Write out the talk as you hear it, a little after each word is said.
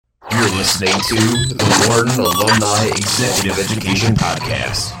You're listening to the Wharton Alumni Executive Education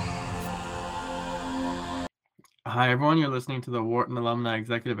Podcast. Hi, everyone. You're listening to the Wharton Alumni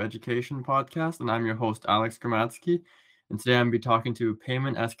Executive Education Podcast, and I'm your host, Alex Gramatsky. And today I'm going to be talking to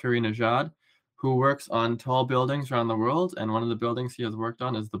Payman Eskari-Nejad, who works on tall buildings around the world. And one of the buildings he has worked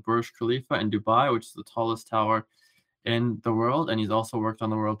on is the Burj Khalifa in Dubai, which is the tallest tower in the world. And he's also worked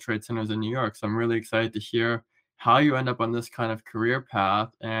on the World Trade Centers in New York. So I'm really excited to hear how you end up on this kind of career path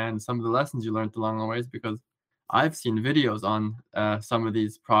and some of the lessons you learned along the ways, because I've seen videos on some of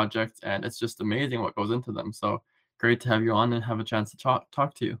these projects, and it's just amazing what goes into them. So great to have you on and have a chance to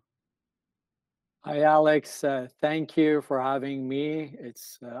talk to you. Hi, Alex. Thank you for having me.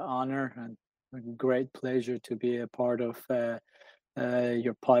 It's an honor and a great pleasure to be a part of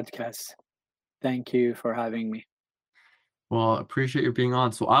your podcast. Thank you for having me. Well, appreciate you being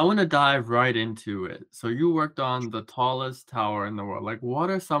on. So I want to dive right into it. So you worked on the tallest tower in the world. Like, what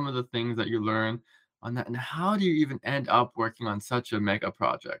are some of the things that you learned on that, and how do you even end up working on such a mega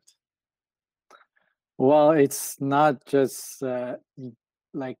project? Well, it's not just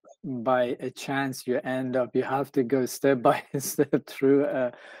like by a chance you end up. You have to go step by step through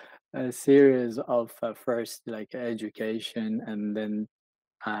a series of first like education and then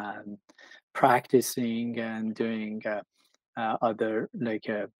practicing and doing other like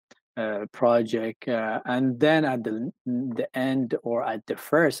project, and then at the end or at the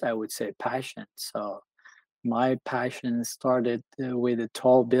first, I would say passion. So my passion started with a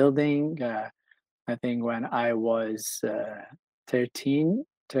tall building. I think when I was 13,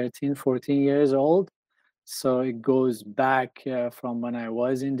 14 years old. So it goes back from when I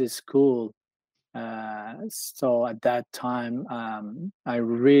was in the school. So at that time, I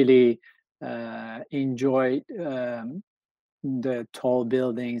really enjoyed the tall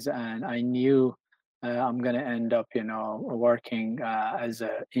buildings, and I knew I'm going to end up, working as an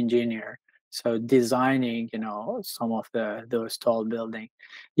engineer. So designing, some of those tall buildings.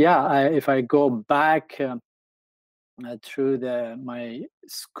 Yeah, if I go back through my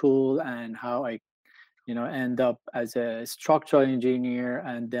school and how I end up as a structural engineer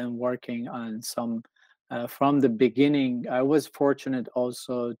and then working on some from the beginning. I was fortunate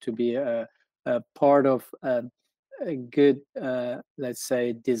also to be a part of a good let's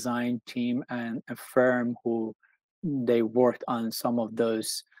say design team and a firm who they worked on some of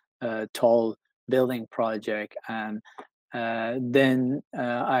those tall building project. And then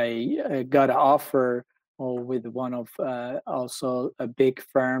I got an offer with one of also a big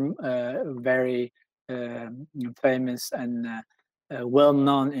firm, very famous and well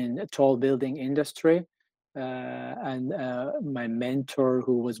known in the tall building industry. And my mentor,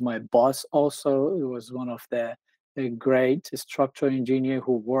 who was my boss, also was one of the great structural engineer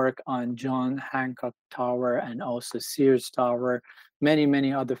who worked on John Hancock Tower and also Sears Tower,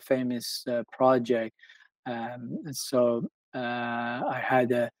 many other famous projects. So I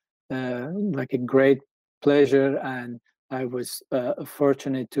had like a great pleasure, and I was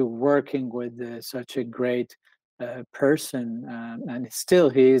fortunate to working with such a great person, and still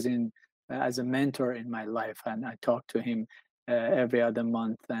he is in as a mentor in my life, and I talk to him every other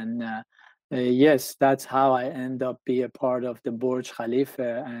month. And yes, that's how I end up be a part of the Burj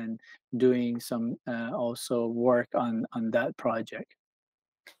Khalifa and doing some also work on that project.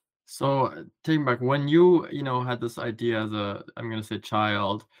 So taking back, when you had this idea as I'm going to say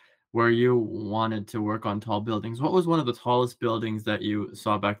child, where you wanted to work on tall buildings, what was one of the tallest buildings that you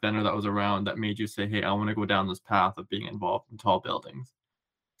saw back then or that was around that made you say, hey, I want to go down this path of being involved in tall buildings?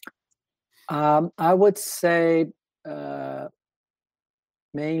 I would say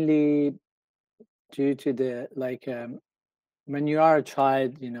mainly due to the like when you are a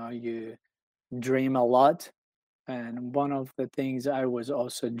child, you dream a lot. And one of the things I was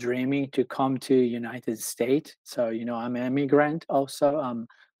also dreaming to come to United States. So, I'm an immigrant also.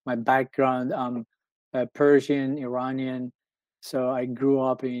 My background, I'm Persian, Iranian. So I grew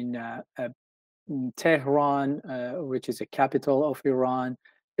up in Tehran, which is a capital of Iran.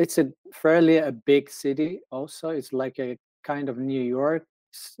 It's a fairly a big city also. It's like a kind of New York,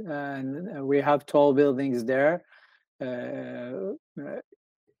 and we have tall buildings there. The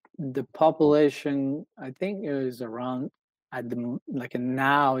population, I think, is around at the like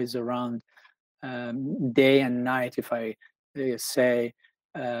now is around day and night. If I say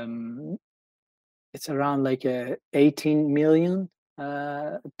um, it's around like 18 million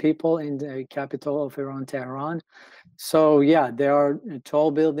people in the capital of Iran, Tehran. So yeah, there are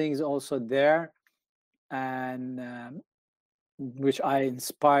tall buildings also there, and which I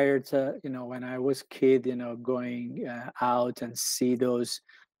inspired to, when I was kid, going out and see those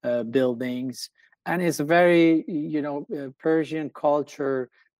buildings. And it's very, Persian culture,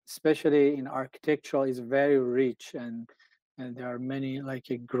 especially in architectural, is very rich, and there are many like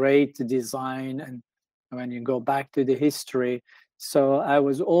a great design. And when you go back to the history, so I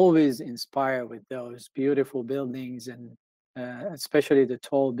was always inspired with those beautiful buildings, and especially the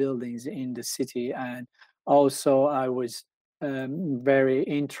tall buildings in the city. And also, I was very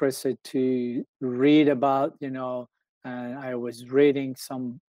interested to read about, and I was reading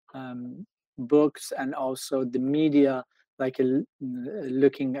some books, and also the media, like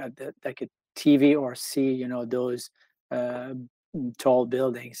looking at like a TV or see, those uh, tall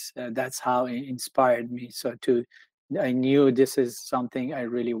buildings. That's how it inspired me. So I knew this is something I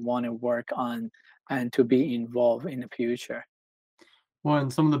really want to work on and to be involved in the future. Well,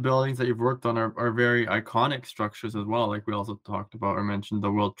 and some of the buildings that you've worked on are very iconic structures as well. Like we also talked about or mentioned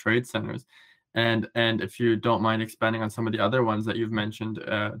the World Trade Centers. And if you don't mind expanding on some of the other ones that you've mentioned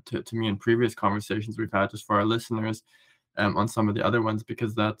to me in previous conversations we've had, just for our listeners, on some of the other ones,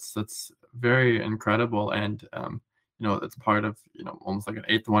 because that's very incredible. And it's part of, almost like an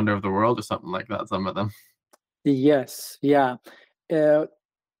eighth wonder of the world or something like that, some of them. Yes, yeah. Uh,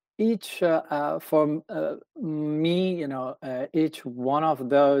 each for me, each one of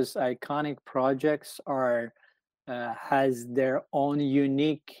those iconic projects are has their own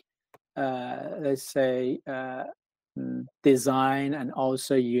unique, let's say, design, and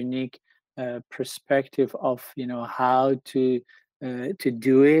also unique perspective of how to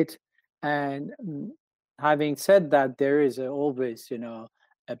do it. And having said that, there is always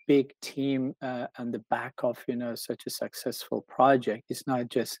a big team on the back of such a successful project. It's not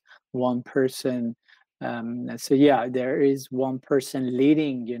just one person. So yeah, there is one person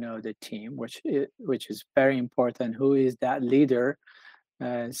leading the team, which is very important. Who is that leader?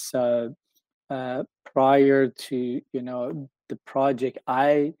 So prior to the project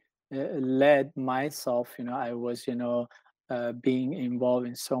I led myself, I was being involved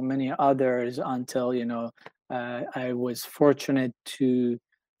in so many others until I was fortunate to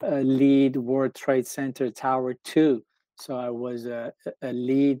lead World Trade Center Tower 2. So I was a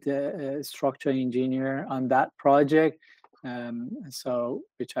lead structure engineer on that project. So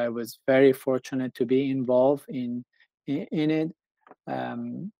which I was very fortunate to be involved in it.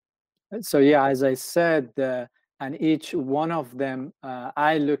 Um, so yeah, as I said, and each one of them,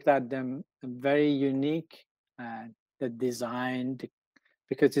 I looked at them very unique. The design,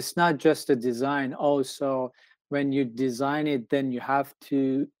 because it's not just the design. Also, when you design it, then you have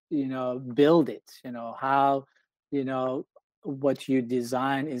to, build it. How, you know, what you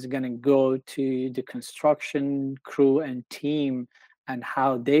design is going to go to the construction crew and team, and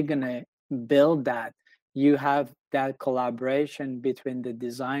how they're going to build that. You have that collaboration between the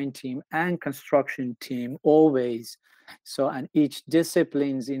design team and construction team always. So, and each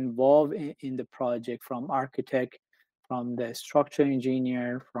disciplines involved in the project, from architect, from the structural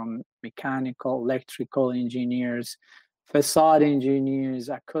engineer, from mechanical, electrical engineers, facade engineers,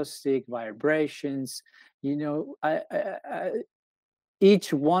 acoustic, vibrations.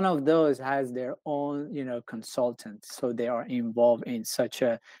 Each one of those has their own, consultant. So they are involved in such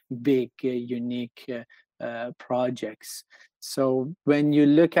a big, unique projects. So when you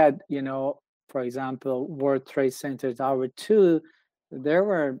look at, for example, World Trade Center Tower 2, there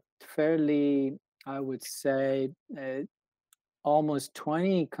were fairly, I would say, almost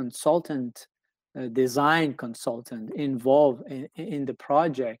 20 design consultant involved in the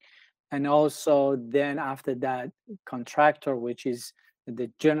project. And also then after that, contractor, which is the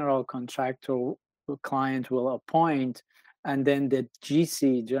general contractor client will appoint. And then the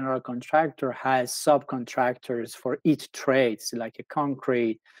GC, general contractor, has subcontractors for each trade, so like a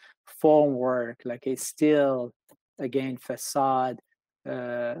concrete, formwork, like a steel, again, facade.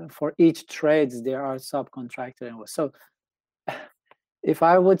 For each trades, there are subcontractors. So if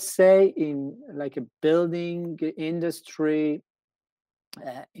I would say in like a building industry,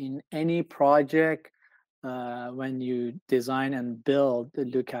 in any project, when you design and build,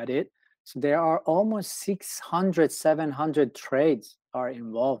 look at it. So there are almost 600, 700 trades are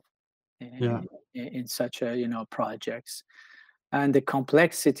involved Yeah. in such a, projects. And the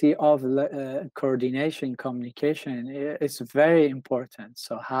complexity of coordination, communication is very important.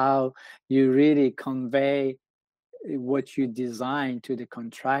 So how you really convey what you design to the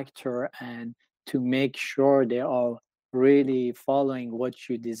contractor, and to make sure they are really following what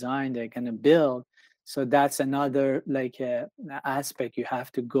you design they're going to build. So that's another like aspect you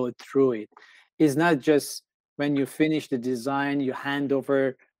have to go through. It's not just when you finish the design you hand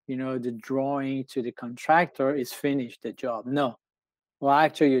over the drawing to the contractor, is finished the job. No, well,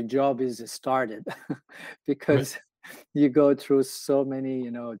 actually your job is started Right. because you go through so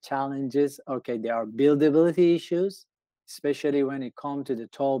many challenges. Okay, there are buildability issues, especially when it comes to the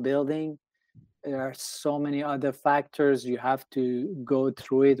tall building. There are so many other factors. You have to go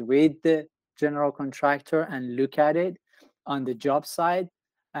through it with the general contractor and look at it on the job site.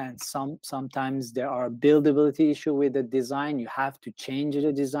 And sometimes there are buildability issue with the design. You have to change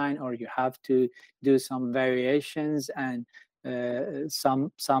the design, or you have to do some variations and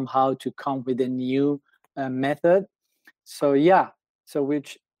somehow to come with a new method. So yeah, so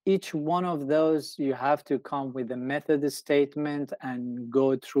which each one of those, you have to come with a method statement and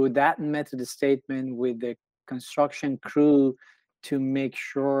go through that method statement with the construction crew to make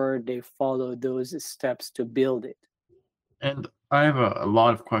sure they follow those steps to build it. And I have a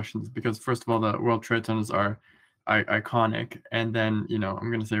lot of questions because, first of all, the World Trade Centers are iconic, and then I'm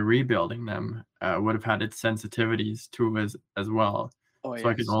going to say rebuilding them would have had its sensitivities to as well. Oh, So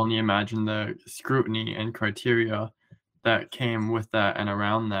I can yes. only imagine the scrutiny and criteria that came with that and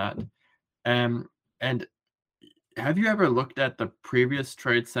around that. And have you ever looked at the previous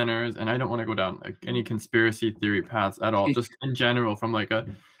trade centers? And I don't want to go down like any conspiracy theory paths at all, just in general, from like a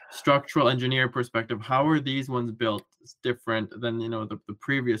structural engineer perspective, how are these ones built different than the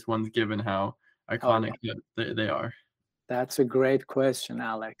previous ones, given how iconic they are? That's a great question,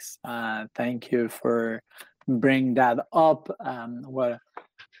 Alex. Thank you for bringing that up. Well,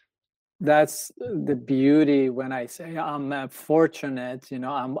 that's the beauty when I say I'm fortunate.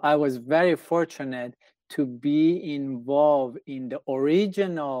 I was very fortunate to be involved in the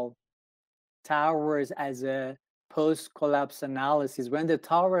original towers as a post-collapse analysis when the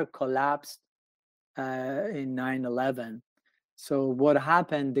tower collapsed in 9/11. So what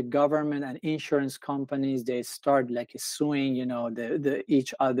happened, the government and insurance companies, they start like suing the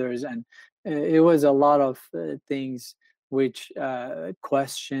each others, and it was a lot of things which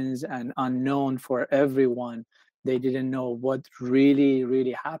questions and unknown for everyone. They didn't know what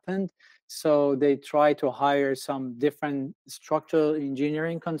really happened, so they tried to hire some different structural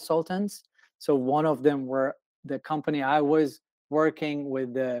engineering consultants. So one of them were the company I was working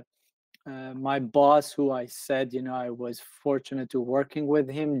with, my boss, who I said, I was fortunate to working with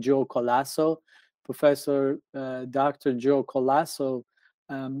him, Joe Colasso, Professor Dr. Joe Colasso.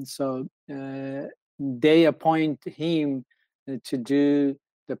 So they appoint him to do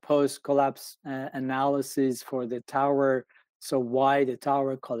the post-collapse analysis for the tower. So why the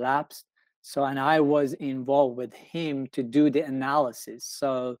tower collapsed. So, and I was involved with him to do the analysis.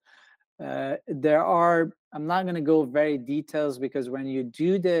 So I'm not going to go very details, because when you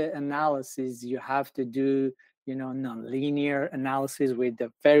do the analysis, you have to do, nonlinear analysis with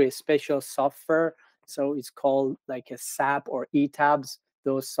the very special software. So it's called like a SAP or ETABS.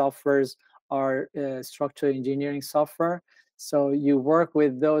 Those softwares are structural engineering software. So you work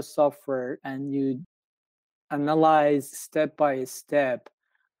with those software and you analyze step by step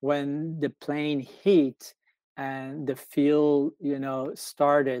when the plane hit and the field,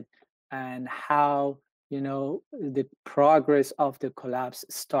 started, and how the progress of the collapse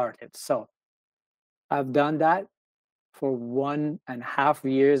started. So I've done that for 1.5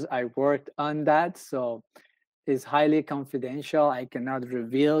 years. I worked on that, so it's highly confidential. I cannot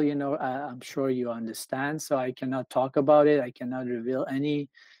reveal, I'm sure you understand, so I cannot talk about it. I cannot reveal any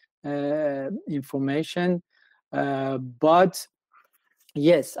information, but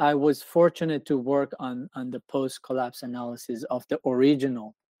yes, I was fortunate to work on the post-collapse analysis of the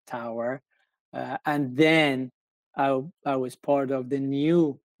original tower. And then I was part of the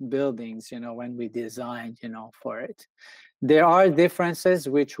new buildings, when we designed, for it. There are differences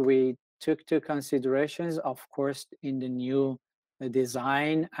which we took to considerations, of course, in the new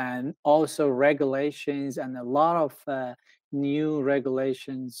design, and also regulations, and a lot of new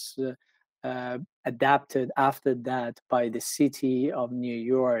regulations adapted after that by the city of New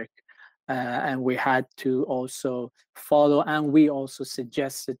York. And we had to also follow, and we also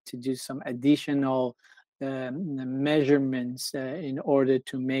suggested to do some additional measurements in order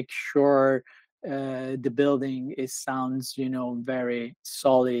to make sure the building sounds, very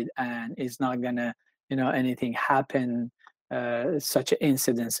solid, and is not gonna, anything happen. Such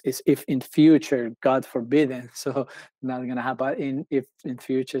incidents is if in future, God forbid, so not gonna happen. If in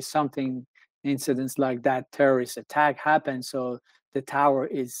future something incidents like that terrorist attack happen, so the tower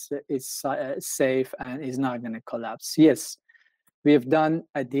is safe and is not going to collapse. Yes, we have done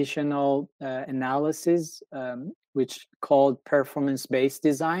additional analysis, which called performance-based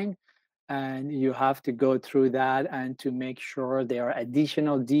design, and you have to go through that and to make sure there are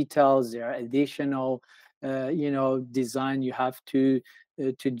additional details, there are additional, design you have to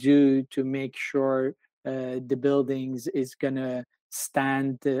do to make sure the buildings is going to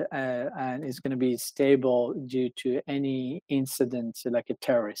stand and is going to be stable due to any incident like a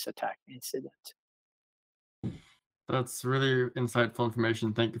terrorist attack incident. That's really insightful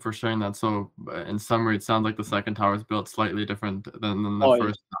information. Thank you for sharing that. So, in summary, it sounds like the second tower is built slightly different than the Oh, yeah.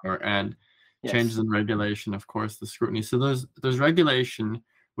 first tower, and changes Yes. in regulation, of course, the scrutiny. So there's regulation,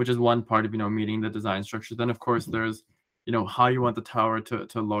 which is one part of meeting the design structure. Then, of course, there's how you want the tower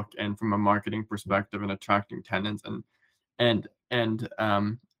to look, and from a marketing perspective, and attracting tenants, and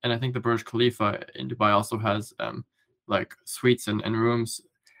I think the Burj Khalifa in Dubai also has like suites and rooms.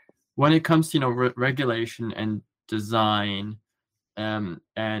 When it comes to regulation and design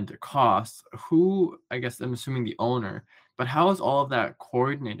and costs, who, I guess I'm assuming the owner, but how is all of that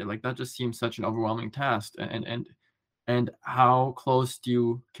coordinated? Like, that just seems such an overwhelming task. And how close do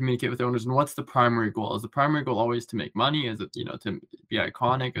you communicate with the owners, and what's the primary goal? Is the primary goal always to make money? Is it to be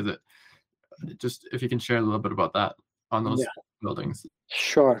iconic? Is it just, if you can share a little bit about that on those Yeah, buildings?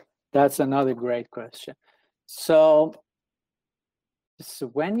 sure. That's another great question. So,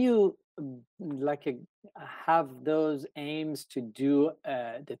 when you have those aims to do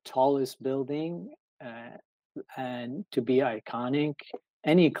the tallest building and to be iconic,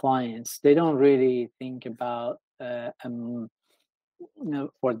 any clients, they don't really think about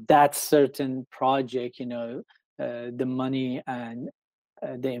for that certain project, the money and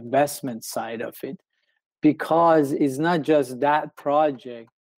the investment side of it, because it's not just that project.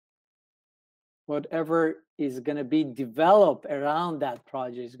 Whatever is going to be developed around that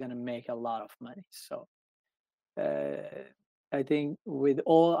project is going to make a lot of money. So I think with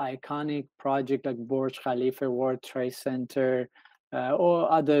all iconic projects like Burj Khalifa, World Trade Center,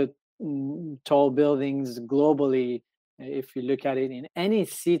 or other tall buildings globally, if you look at it in any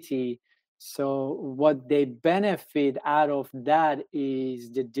city, so what they benefit out of that is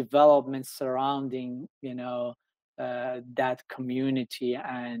the development surrounding, that community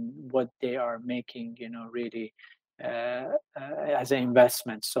and what they are making, really as an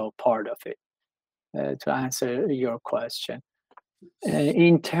investment. So part of it, to answer your question.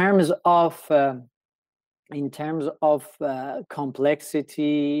 In terms of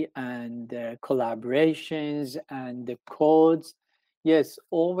complexity and collaborations and the codes, yes,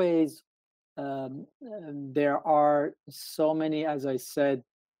 always there are so many, as I said,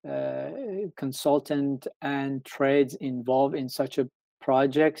 consultant and trades involved in such a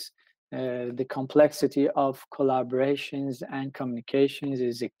projects. The complexity of collaborations and communications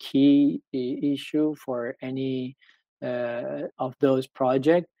is a key issue for any of those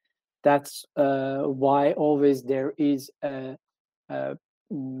projects. That's why always there is a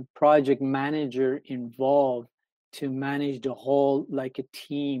project manager involved to manage the whole, like a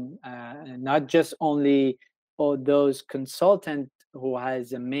team, and not just only all those consultant who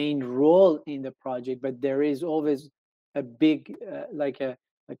has a main role in the project, but there is always a big a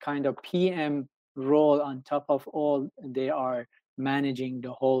kind of PM role on top of all. They are managing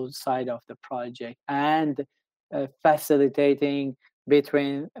the whole side of the project and facilitating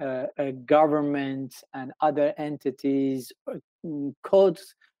between government and other entities,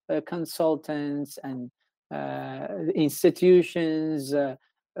 codes consultants and institutions.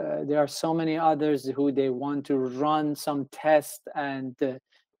 There are so many others who they want to run some tests and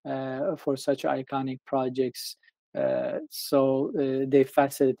for such iconic projects. So they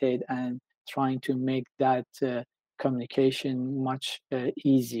facilitate and trying to make that communication much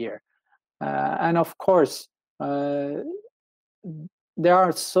easier. And of course, there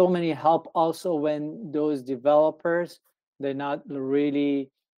are so many help also when those developers, they're not really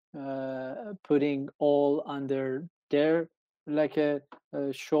putting all under their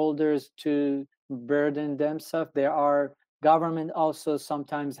shoulders to burden themselves. There are government also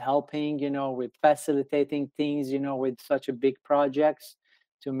sometimes helping, with facilitating things, with such a big projects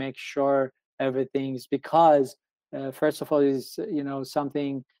to make sure everything's, because first of all is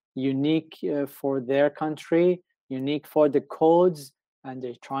something unique for their country, unique for the codes, and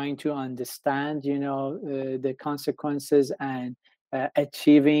they're trying to understand the consequences and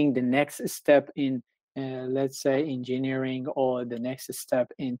achieving the next step in let's say engineering, or the next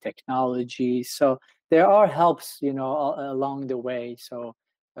step in technology. So there are helps along the way, so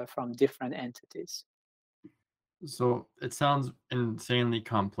from different entities. So it sounds insanely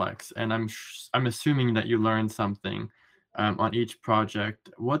complex, and I'm assuming that you learned something on each project.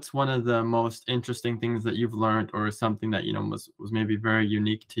 What's one of the most interesting things that you've learned, or something that was maybe very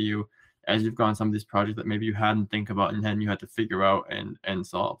unique to you as you've gone some of these projects that maybe you hadn't think about and then you had to figure out and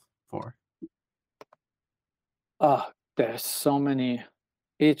solve for? Oh, there's so many.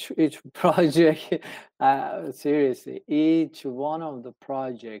 Each project, seriously, each one of the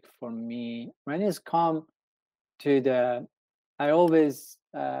project for me, when it's come to the, I always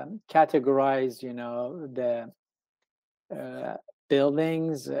categorize, the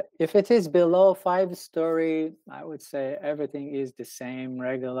buildings, if it is below 5-story, I would say everything is the same,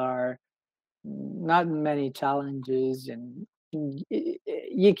 regular, not many challenges, and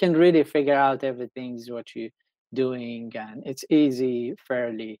you can really figure out everything's what you're doing, and it's easy,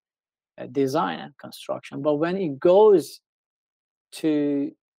 fairly design and construction. But when it goes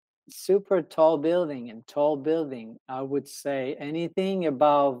to super tall building and tall building, I would say anything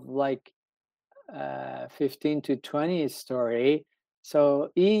above like 15 to 20 story. So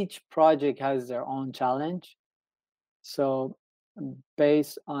each project has their own challenge. So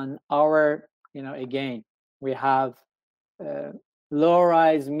based on our, again, we have low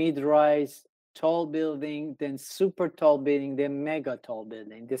rise, mid rise, tall building, then super tall building, then mega tall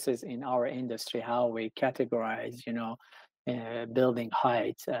building. This is in our industry how we categorize, building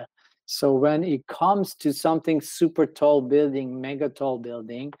height. So when it comes to something super tall building, mega tall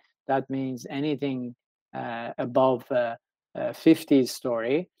building, that means anything above 50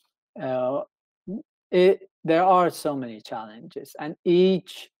 story. There are so many challenges, and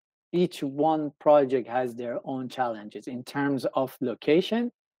each one project has their own challenges in terms of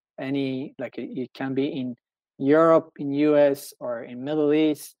location. Like it can be in Europe, in US, or in Middle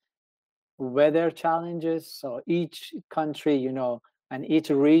East. Weather challenges. So each country, and each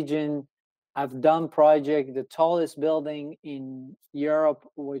region. I've done project, the tallest building in Europe,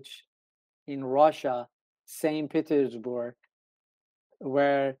 which in Russia, St. Petersburg,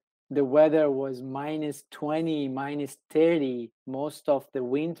 where the weather was -20, -30 most of the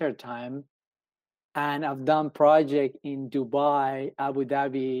winter time. And I've done project in Dubai, Abu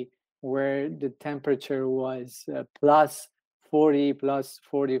Dhabi, where the temperature was +40,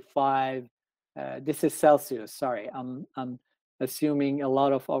 +45. This is Celsius. Sorry, I'm assuming a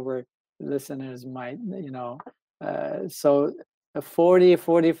lot of our listeners might, so 40,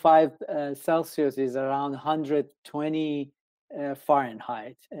 45 Celsius is around 120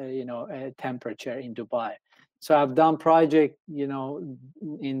 Fahrenheit, temperature in Dubai. So I've done project,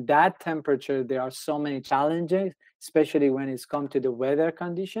 in that temperature, there are so many challenges, especially when it's come to the weather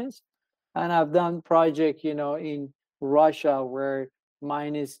conditions. And I've done project, in Russia where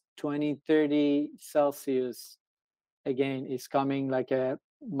 -20, 30 Celsius, again, is coming like a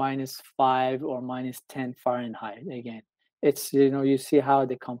 -5 or -10 Fahrenheit. Again, it's, you see how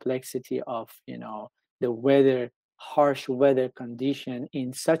the complexity of, the weather, harsh weather condition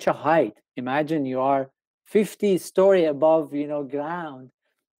in such a height. Imagine you are 50 story above, ground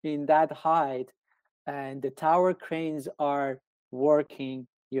in that height, and the tower cranes are working.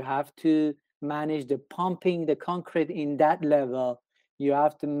 You have to manage the pumping the concrete in that level. You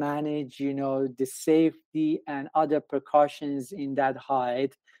have to manage, the safety and other precautions in that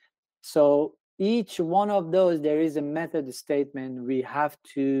height. So each one of those, there is a method statement. We have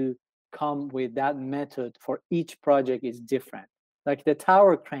to come with that method for each project is different. Like the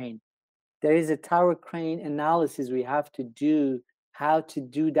tower crane, there is a tower crane analysis we have to do, how to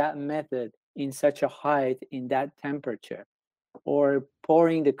do that method in such a height, in that temperature. Or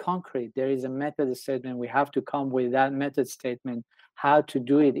pouring the concrete, there is a method statement. We have to come with that method statement, how to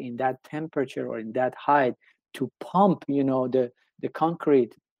do it in that temperature or in that height to pump, the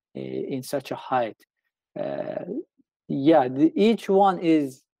concrete in such a height. Each one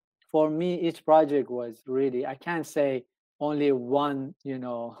is, for me, each project was really, I can't say only one,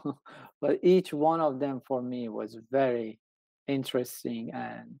 but each one of them for me was very interesting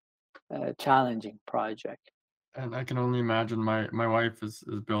and challenging project. And I can only imagine my wife is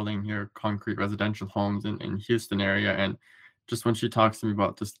building here concrete residential homes in Houston area, and just when she talks to me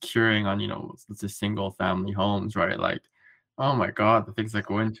about just curing on, let's say single family homes, right? Like, oh my God, the things that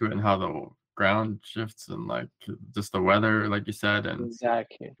go into it and how the ground shifts and like just the weather, like you said, and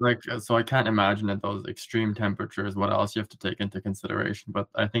Exactly. like so I can't imagine at those extreme temperatures what else you have to take into consideration. But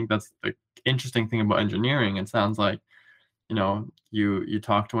I think that's the interesting thing about engineering. It sounds like, you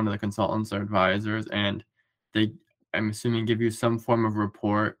talk to one of the consultants or advisors, and they, I'm assuming, give you some form of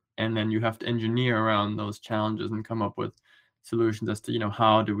report, and then you have to engineer around those challenges and come up with solutions as to,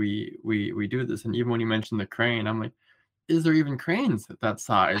 how do we do this. And even when you mentioned the crane, I'm like, is there even cranes at that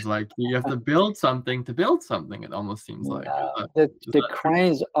size? Like you have to build something to build something, it almost seems like. The Is that true?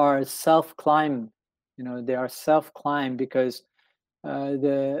 cranes are self-climb, they are self-climb because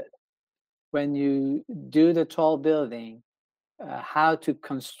when you do the tall building, how to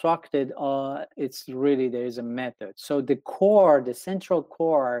construct it, it's really, there is a method. So the core, the central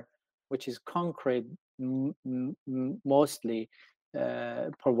core, which is concrete, mostly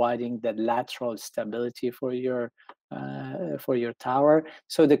providing the lateral stability for your tower.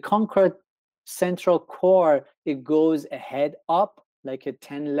 So the concrete central core, it goes ahead up, like a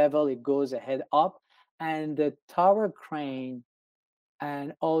 10 level, it goes ahead up, and the tower crane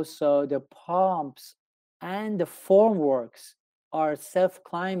and also the pumps and the formworks are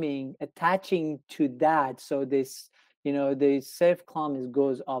self-climbing, attaching to that. So this, the self-climb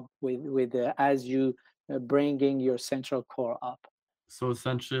goes up with as you bringing your central core up. So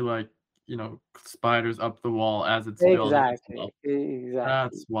essentially, like, spiders up the wall as it's building Exactly, itself. exactly.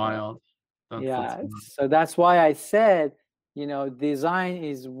 That's wild. That's Yeah, wild. so that's why I said, design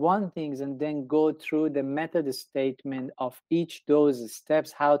is one thing, and then go through the method statement of each those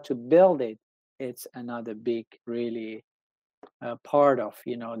steps, how to build it. It's another big, really part of,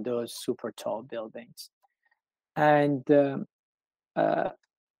 those super tall buildings. And uh,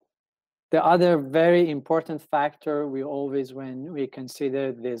 the other very important factor we always, when we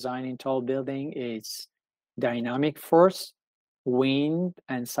consider designing tall building, is dynamic force, wind,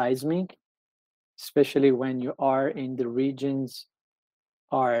 and seismic, especially when you are in the regions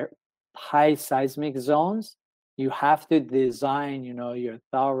are high seismic zones. You have to design, your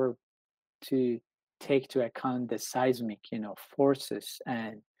tower to take to account the seismic, forces.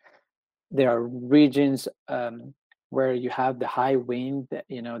 And there are regions where you have the high wind,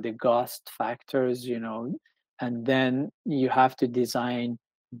 the gust factors, and then you have to design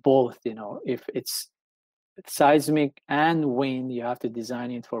both, if it's seismic and wind, you have to design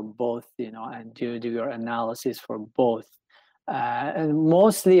it for both, and do your analysis for both. And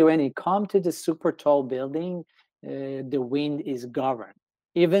mostly when it comes to the super tall building, the wind is governed,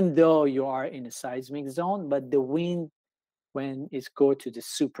 even though you are in a seismic zone, but the wind, when it's go to the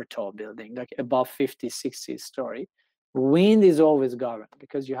super tall building, like above 50, 60 story, wind is always governed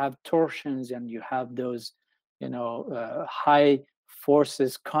because you have torsions and you have those, high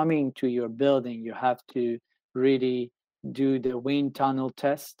forces coming to your building. You have to really do the wind tunnel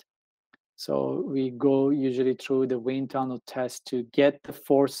test. So we go usually through the wind tunnel test to get the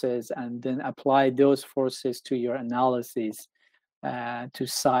forces and then apply those forces to your analysis to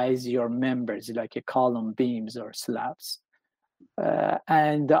size your members, like a column beams or slabs.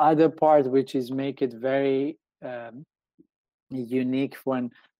 And the other part, which is make it very unique when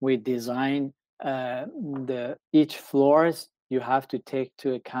we design the each floors, you have to take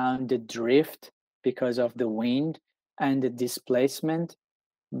to account the drift because of the wind and the displacement.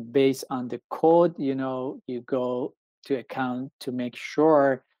 Based on the code, you go to account to make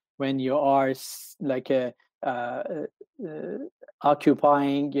sure when you are like a uh, uh,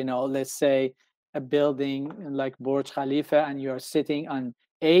 occupying, let's say a building like Burj Khalifa, and you're sitting on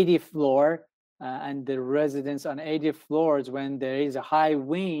 80th floor, and the residents on 80th floors, when there is a high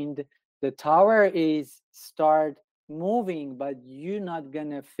wind, the tower is start moving, but you're not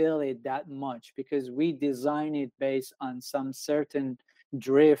gonna feel it that much because we design it based on some certain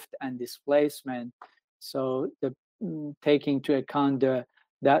drift and displacement. So the taking into account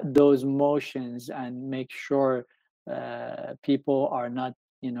that those motions and make sure people are not,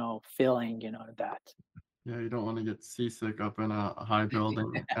 feeling, that. Yeah, you don't want to get seasick up in a high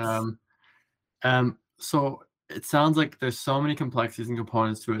building. Yes. So it sounds like there's so many complexities and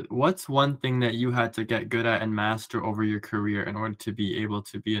components to it. What's one thing that you had to get good at and master over your career in order to be able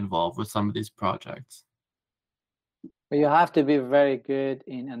to be involved with some of these projects? But you have to be very good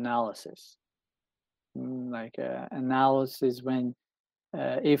in analysis. Like analysis when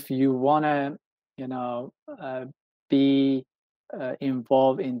if you want to, be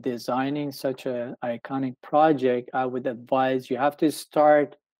involved in designing such a iconic project, I would advise you have to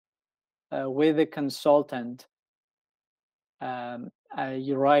start with a consultant.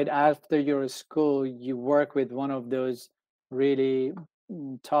 You right after your school, you work with one of those really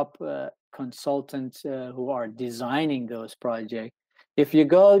top consultants who are designing those projects. If you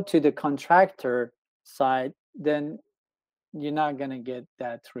go to the contractor side, then you're not going to get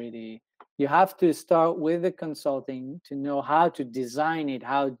that really. You have to start with the consulting to know how to design it,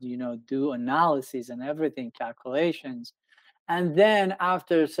 how, do analysis and everything, calculations. And then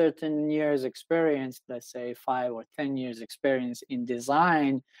after certain years experience, let's say 5 or 10 years experience in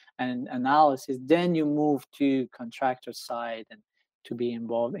design and analysis, then you move to contractor side and to be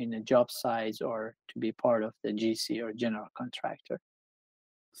involved in a job sites or to be part of the GC or general contractor.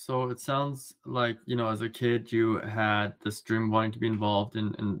 So it sounds like, as a kid, you had this dream wanting to be involved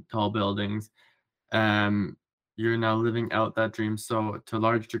in tall buildings. Um, you're now living out that dream. So to a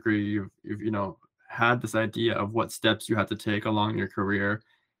large degree, you've had this idea of what steps you had to take along your career,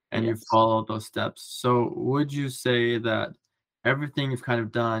 and you've Yes. followed those steps. So would you say that everything you've kind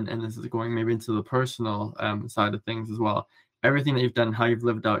of done, and this is going maybe into the personal side of things as well, everything that you've done, how you've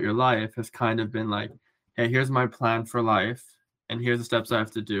lived out your life has kind of been like, hey, here's my plan for life, and here's the steps I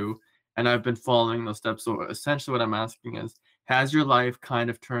have to do, and I've been following those steps. So essentially what I'm asking is, has your life kind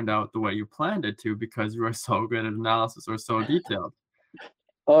of turned out the way you planned it to because you are so good at analysis or so detailed?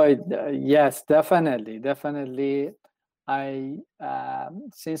 Oh, yes, definitely, definitely. I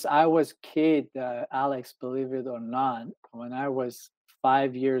since I was kid, Alex, believe it or not, when I was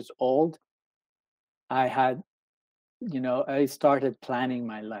 5 years old, I had, I started planning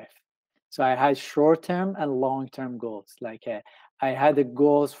my life. So I had short-term and long-term goals. Like I had the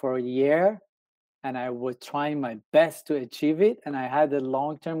goals for a year, and I was trying my best to achieve it, and I had the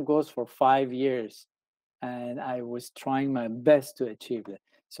long-term goals for 5 years, and I was trying my best to achieve it.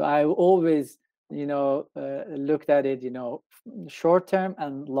 So I always, looked at it, short term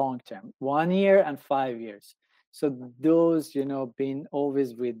and long term, 1 year and 5 years. So those, been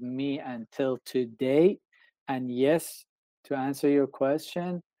always with me until today. And yes, to answer your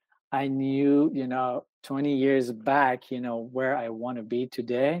question, I knew, 20 years back, where I want to be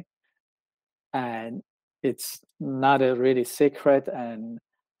today, and it's not a really secret. And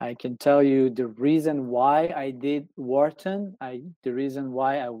I can tell you the reason why I did Wharton. The reason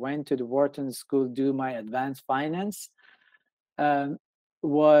why I went to the Wharton School do my advanced finance, um,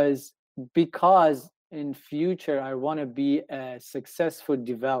 was because in future I want to be a successful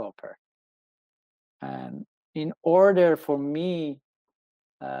developer. And in order for me,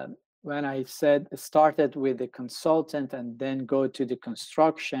 when I said started with the consultant and then go to the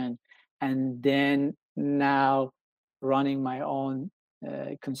construction, and then now running my own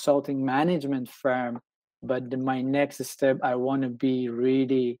consulting management firm. But my next step, I want to be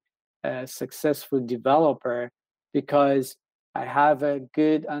really a successful developer, because I have a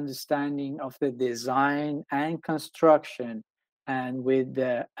good understanding of the design and construction, and with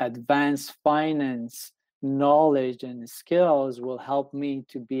the advanced finance knowledge and skills will help me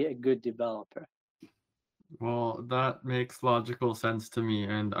to be a good developer. Well, that makes logical sense to me,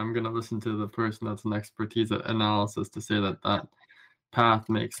 and I'm gonna listen to the person that's an expertise at analysis to say that that path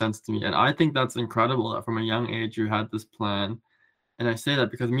makes sense to me. And I think that's incredible that from a young age you had this plan. And I say that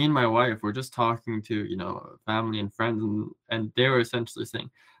because me and my wife were just talking to, family and friends, and they were essentially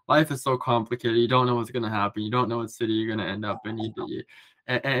saying, life is so complicated. You don't know what's going to happen. You don't know what city you're going to end up in.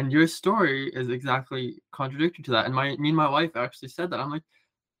 And your story is exactly contradictory to that. And me and my wife actually said that. I'm like,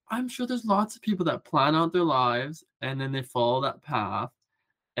 I'm sure there's lots of people that plan out their lives and then they follow that path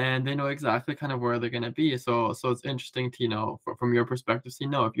and they know exactly kind of where they're going to be. So it's interesting to, from your perspective, see,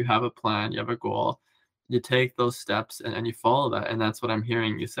 no, if you have a plan, you have a goal, you take those steps and you follow that. And that's what I'm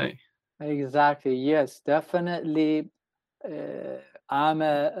hearing you say. Exactly. Yes, definitely. Uh, I'm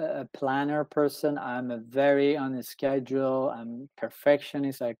a planner person. I'm a very on a schedule. I'm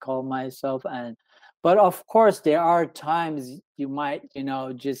perfectionist. I call myself. But of course, there are times you might,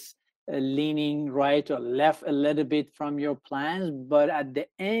 just leaning right or left a little bit from your plans. But at the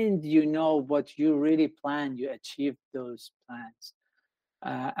end, what you really plan, you achieve those plans.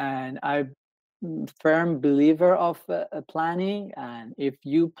 And I'm firm believer of planning. And if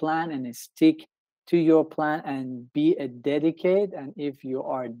you plan and stick to your plan and be a dedicate, and if you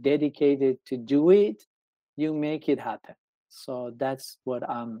are dedicated to do it, you make it happen. So that's what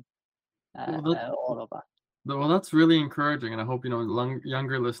I'm Well, that, all about. well, that's really encouraging, and I hope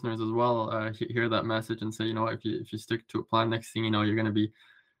younger listeners as well hear that message and say, if you stick to a plan, next thing you know, you're going to be,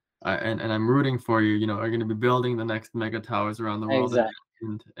 and I'm rooting for you. Are going to be building the next mega towers around the world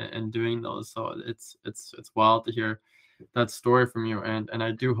Exactly. and doing those. So it's wild to hear that story from you, and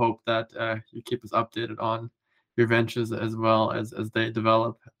I do hope that you keep us updated on your ventures as well as they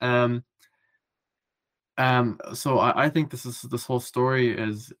develop. So I think this whole story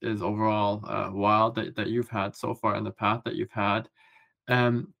is overall wild that you've had so far and the path that you've had.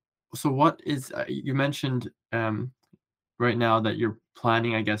 Um, so what is you mentioned right now that you're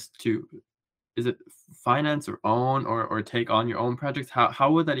planning, I guess, to is it finance or own or take on your own projects?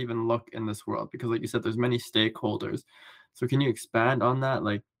 How would that even look in this world? Because like you said, there's many stakeholders. So can you expand on that?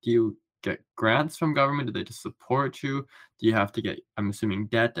 Like, do you get grants from government? Do they just support you? Do you have to get, I'm assuming,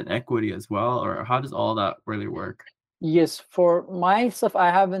 debt and equity as well? Or how does all that really work? Yes, for myself, I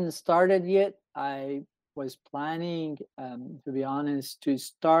haven't started yet. I was planning, to be honest, to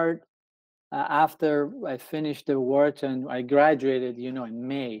start after I finished the Wharton. I graduated, in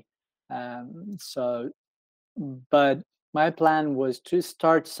May. So, but my plan was to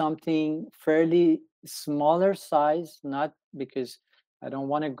start something fairly smaller size, not because I don't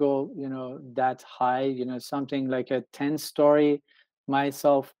want to go, that high, something like a 10-story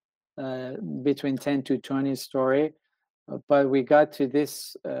myself, between 10 to 20 story. But we got to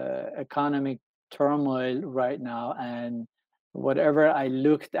this economic turmoil right now, and whatever I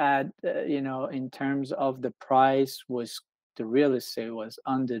looked at, in terms of the price, was the real estate was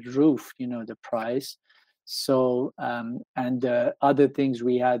on the roof, the price. So and other things,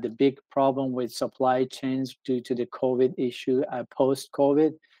 we had a big problem with supply chains due to the COVID issue. Post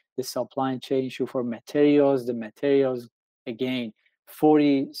COVID, the supply chain issue for materials, the materials again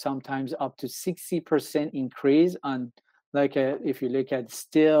 40, sometimes up to 60% increase on, like if you look at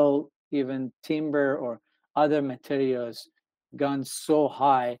steel, even timber or other materials, gone so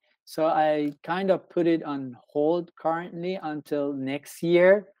high. So I kind of put it on hold currently until next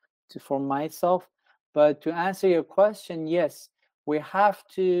year for myself. But to answer your question, yes, we have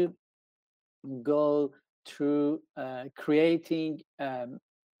to go through creating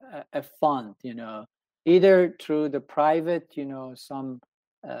a fund, either through the private, some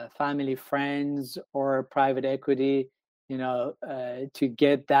family, friends, or private equity, to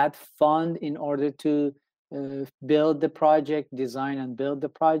get that fund in order to build the project, design and build the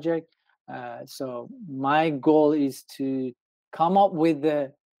project. So my goal is to come up with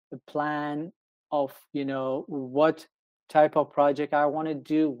the plan of, what type of project I want to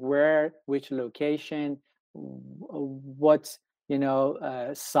do, where, which location, what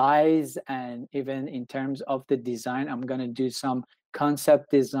size, and even in terms of the design, I'm going to do some concept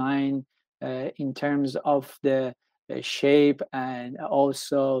design in terms of the shape, and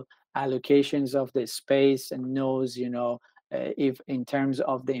also allocations of the space, and knows, if in terms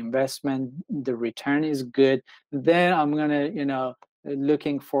of the investment the return is good, then I'm going to,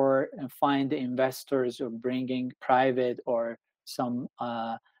 looking for and find the investors, or bringing private or some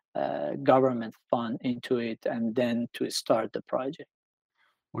government fund into it, and then to start the project.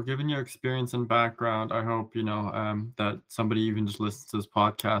 Well, given your experience and background, I hope, that somebody even just listens to this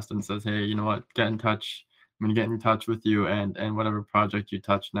podcast and says, hey, you know what, get in touch. I'm going to get in touch with you, and whatever project you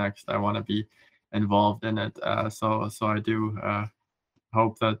touch next, I want to be involved in it. So I do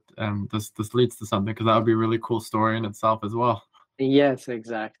hope that this leads to something, because that would be a really cool story in itself as well. Yes,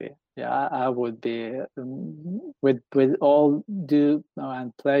 exactly. Yeah, I would be with all due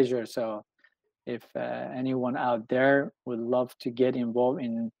and pleasure. So if anyone out there would love to get involved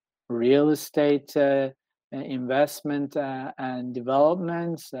in real estate investment and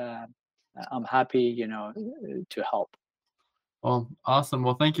developments, I'm happy, to help. Well, awesome.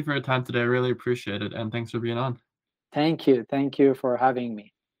 Well, thank you for your time today. I really appreciate it. And thanks for being on. Thank you. Thank you for having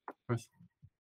me. Of course.